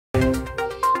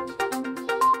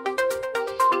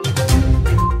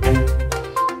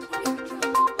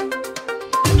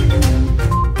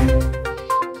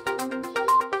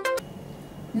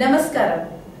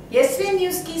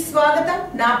స్వాగతం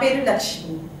నా పేరు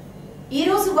లక్ష్మి ఈ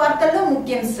రోజు వార్తల్లో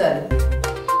ముఖ్యాంశాలు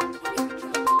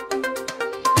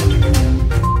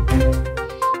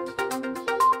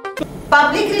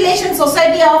public relation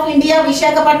society of India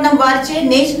Visakhapatnam వారిచే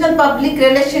నేషనల్ పబ్లిక్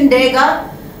రిలేషన్ డే గా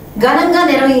ఘనంగా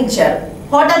నిర్వహించారు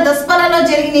హోటల్ దసపలలో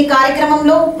జరిగిన ఈ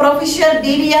కార్యక్రమంలో ప్రొఫెసర్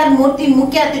డివిఆర్ మూర్తి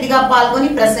ముఖ్య అతిథిగా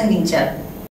పాల్గొని ప్రసంగించారు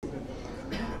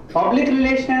Public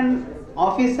relation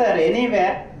officer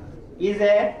anywhere is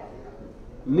a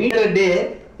major day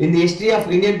in the history of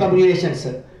Indian public relations.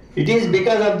 It is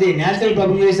because of the National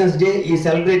Public Relations Day is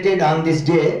celebrated on this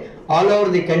day all over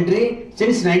the country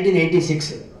since 1986.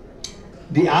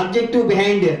 The objective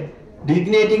behind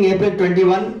designating April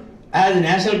 21 as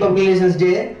National Public Relations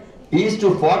Day is to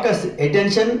focus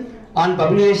attention on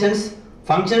public relations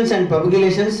functions and public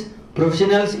relations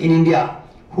professionals in India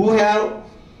who have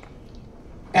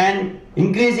an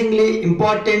increasingly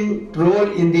important role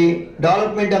in the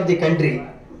development of the country.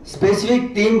 Specific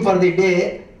theme for the day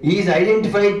is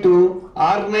identified to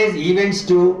organize events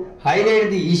to highlight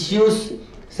the issues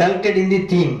selected in the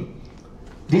theme.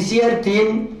 This year theme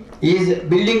is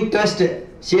building trust,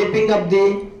 shaping up the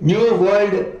new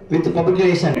world with public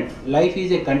relations. Life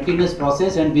is a continuous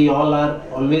process and we all are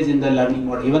always in the learning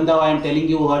mode. Even though I am telling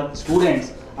you who are students,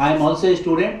 I am also a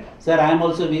student. Sir, I am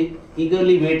also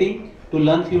eagerly waiting to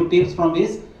learn few tips from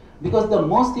this, because the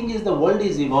most thing is the world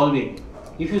is evolving.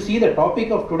 If you see the topic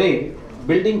of today,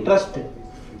 building trust,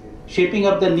 shaping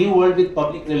up the new world with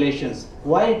public relations,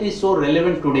 why it is so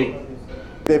relevant today?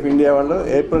 India వాళ్ళు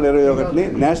April 21ని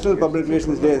national public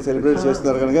relations day celebrate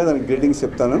చేస్తున్నారు కనుక దానికి greetings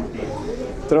చెప్తాను.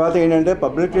 తర్వాత ఏంటంటే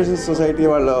public relations society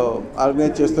వాళ్ళు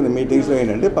organise చేస్తున్న మీటింగ్స్లో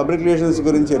ఏంటంటే పబ్లిక్ రిలేషన్స్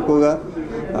గురించి ఎక్కువగా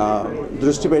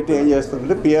దృష్టి పెట్టి ఏం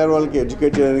చేస్తుందంటే పిఆర్ వాళ్ళకి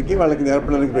ఎడ్యుకేట్ చేయడానికి వాళ్ళకి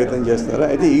నేర్పడానికి ప్రయత్నం చేస్తారు.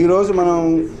 అయితే ఈరోజు మనం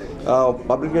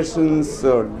public relations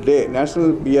day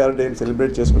national PR డేని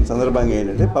సెలబ్రేట్ చేసుకున్న సందర్భంగా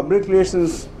ఏంటంటే పబ్లిక్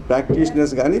రిలేషన్స్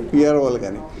ప్రాక్టీషనర్స్ కానీ పిఆర్ వాళ్ళు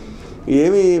కానీ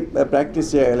ఏమి ప్రాక్టీస్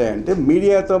చేయాలి అంటే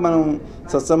మీడియాతో మనం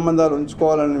సత్సంబంధాలు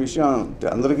ఉంచుకోవాలనే విషయం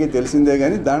అందరికీ తెలిసిందే.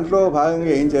 కానీ దాంట్లో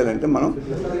భాగంగా ఏం చేయాలంటే మనం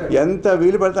ఎంత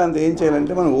వీలు పడితే అంత ఏం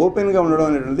చేయాలంటే మనం ఓపెన్గా ఉండడం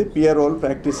అనేటువంటిది పిఆర్ వాళ్ళు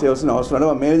ప్రాక్టీస్ చేయాల్సిన అవసరం.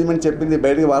 మేనేజ్మెంట్ చెప్పింది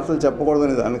బయటకు వార్తలు చెప్పకూడదు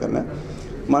అనే దానికన్నా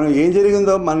మనం ఏం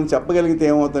జరిగిందో మనం చెప్పగలిగితే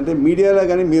ఏమవుతుందంటే మీడియాలో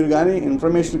కానీ మీరు కానీ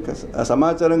ఇన్ఫర్మేషన్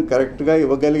సమాచారం కరెక్ట్గా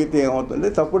ఇవ్వగలిగితే ఏమవుతుందంటే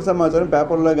తప్పుడు సమాచారం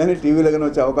పేపర్లో కానీ టీవీలో కానీ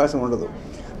వచ్చే అవకాశం ఉండదు.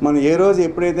 మనం ఏ రోజు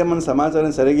ఎప్పుడైతే మన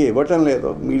సమాచారం సరిగ్గా ఇవ్వటం లేదో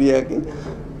మీడియాకి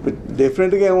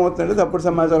డెఫినెట్గా ఏమవుతుందంటే తప్పుడు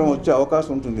సమాచారం వచ్చే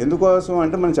అవకాశం ఉంటుంది. ఎందుకోసం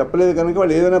అంటే మనం చెప్పలేదు కనుక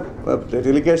వాళ్ళు ఏదైనా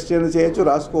టెలికాస్ట్ చేయొచ్చు,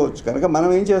 రాసుకోవచ్చు. కనుక మనం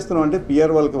ఏం చేస్తున్నాం అంటే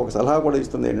పిఆర్ వాళ్ళకి ఒక సలహా కూడా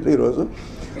ఇస్తుంది ఏంటంటే ఈరోజు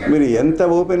మీరు ఎంత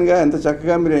ఓపెన్గా ఎంత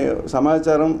చక్కగా మీరు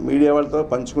సమాచారం మీడియా వాళ్ళతో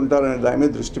పంచుకుంటారనే దాని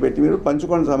మీద దృష్టి పెట్టి మీరు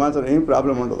పంచుకున్న సమాచారం ఏమి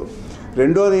ప్రాబ్లం ఉండదు.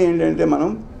 రెండోది ఏంటంటే మనం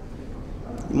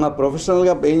మా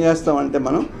ప్రొఫెషనల్గా ఏం చేస్తామంటే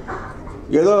మనం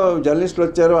ఏదో జర్నలిస్టులు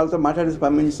వచ్చారు వాళ్ళతో మాట్లాడి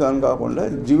పంపించామని కాకుండా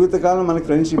జీవితకాలం మనకి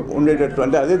ఫ్రెండ్షిప్ ఉండేటట్టు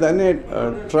అంటే అదే దాన్ని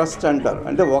ట్రస్ట్ అంటారు.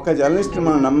 అంటే ఒక జర్నలిస్ట్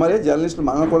మనం నమ్మాలి, జర్నలిస్టులు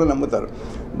మనం కూడా నమ్ముతారు.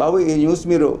 బాబు ఈ న్యూస్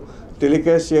మీరు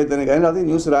టెలికాస్ట్ చేయొద్దని కానీ అది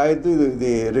న్యూస్ రాయొద్దు,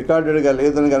 ఇది రికార్డెడ్గా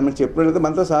లేదని కానీ మనం చెప్పినట్లయితే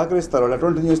మనతో సహకరిస్తారు. వాళ్ళు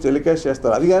అటువంటి న్యూస్ టెలికాస్ట్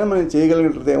చేస్తారు. అది కానీ మనం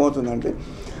చేయగలిగినట్లయితే ఏమవుతుందంటే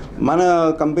మన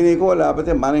కంపెనీకో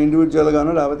లేకపోతే మన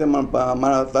ఇండివిజువల్గానో లేకపోతే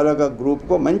మన తాలూకా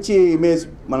గ్రూప్కో మంచి ఇమేజ్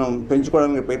మనం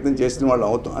పెంచుకోవడానికి ప్రయత్నం చేసిన వాళ్ళు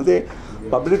అవుతాం. అదే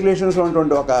పబ్లిక్ రిలేషన్స్లో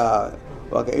ఉన్నటువంటి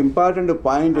ఒక ఇంపార్టెంట్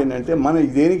పాయింట్ ఏంటంటే మనం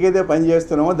దేనికైతే పని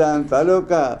చేస్తున్నామో దాని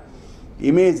తాలూకా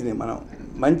ఇమేజ్ని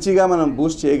మంచిగా మనం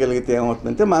బూస్ట్ చేయగలిగితే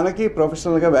ఏమవుతుందంటే మనకి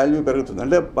ప్రొఫెషనల్గా వాల్యూ పెరుగుతుంది.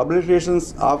 అంటే పబ్లిక్ రిలేషన్స్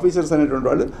ఆఫీసర్స్ అనేటువంటి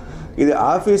వాళ్ళు ఇది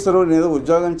ఆఫీసరు నేను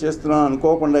ఉద్యోగం చేస్తున్నాను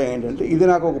అనుకోకుండా ఏంటంటే ఇది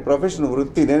నాకు ఒక ప్రొఫెషన్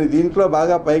వృత్తి, నేను దీంట్లో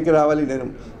బాగా పైకి రావాలి, నేను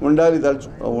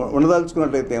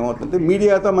ఉండదలుచుకున్నట్లయితే ఏమవుతుందంటే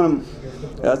మీడియాతో మనం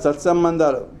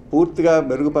సత్సంబంధాలు పూర్తిగా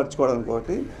మెరుగుపరచుకోవడానికి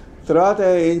ఒకటి. తర్వాత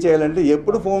ఏం చేయాలంటే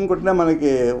ఎప్పుడు ఫోన్ కొట్టినా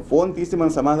మనకి ఫోన్ తీసి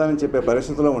మనం సమాధానం చెప్పే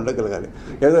పరిస్థితిలో ఉండగలగాలి.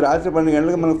 ఏదో రాత్రి 12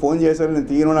 గంటలకు మనకు ఫోన్ చేశారు, నేను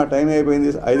తీయను, నా టైం అయిపోయింది,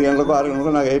 5 గంటలకు 6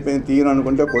 గంటలకు నాకు అయిపోయింది, తీయను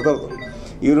అనుకుంటే కుదరదు.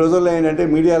 ఈ రోజుల్లో ఏంటంటే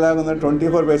మీడియా లాగుందంటే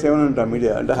 24/7 ఉంటాం.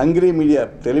 మీడియా అంటే హంగ్రీ మీడియా,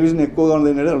 టెలివిజన్ ఎక్కువగా ఉంది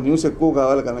ఏంటంటే న్యూస్ ఎక్కువ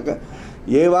కావాలి కనుక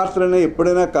ఏ వార్తలైనా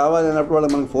ఎప్పుడైనా కావాలన్నప్పుడు వాళ్ళు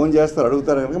మనకు ఫోన్ చేస్తారు,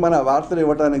 అడుగుతారు కనుక మన ఆ వార్తలు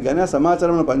ఇవ్వడానికి కానీ ఆ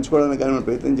సమాచారం పంచుకోవడానికి కానీ మనం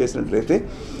ప్రయత్నం చేసినట్లయితే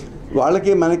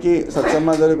వాళ్ళకి మనకి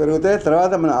సత్సంబంధాలు పెరుగుతాయి.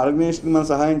 తర్వాత మన ఆర్గనైజేషన్కి మనం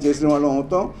సహాయం చేసిన వాళ్ళం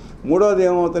అవుతాం. మూడవది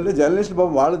ఏమవుతుందంటే జర్నలిస్టులు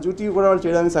పాపం వాళ్ళ డ్యూటీ కూడా వాళ్ళు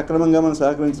చేయడానికి సక్రమంగా మనం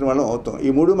సహకరించిన వాళ్ళం అవుతాం.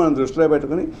 ఈ మూడు మనం దృష్టిలో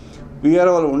పెట్టుకుని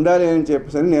పిఆర్ వాళ్ళు ఉండాలి అని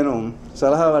చెప్పేసి నేను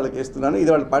సలహా వాళ్ళకి ఇస్తున్నాను. ఇది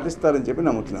వాళ్ళు పాటిస్తారని చెప్పి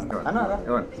నమ్ముతున్నాను.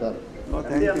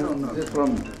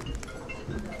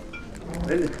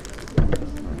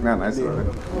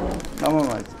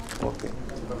 Okay.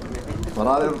 For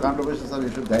all your contributions, sir, you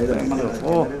should guide us.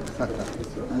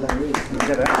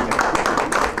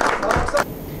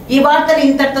 ఈ వార్తలు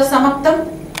ఇంతటితో సమాప్తం.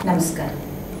 నమస్కారం.